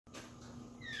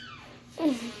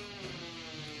Hold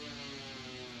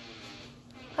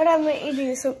on, I'm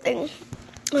eating something.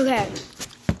 Okay.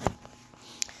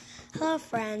 Hello,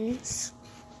 friends.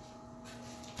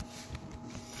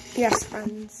 Yes,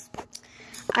 friends.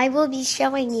 I will be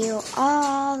showing you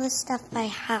all the stuff I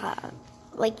have.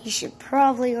 Like, you should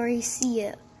probably already see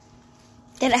it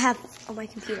that I have on my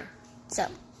computer. So,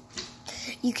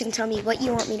 you can tell me what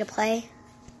you want me to play.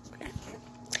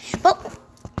 Well,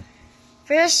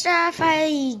 first off,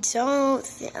 I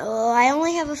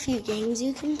only have a few games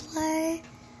you can play.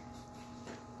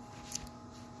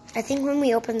 I think when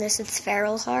we open this, it's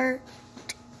Feral's Heart,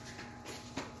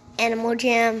 Animal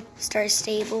Jam, Star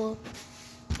Stable,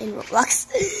 and Roblox.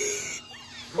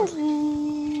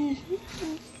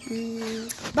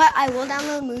 But I will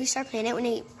download Movie Star Planet when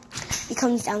it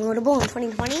becomes downloadable in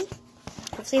 2020.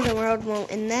 Hopefully the world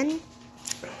won't end then,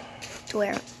 to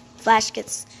where Flash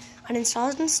gets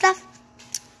uninstalled and stuff.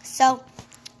 So,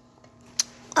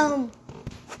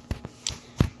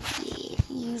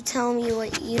 you tell me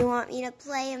what you want me to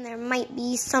play, and there might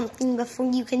be something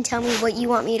before you can tell me what you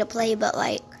want me to play, but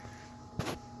like,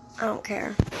 I don't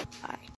care.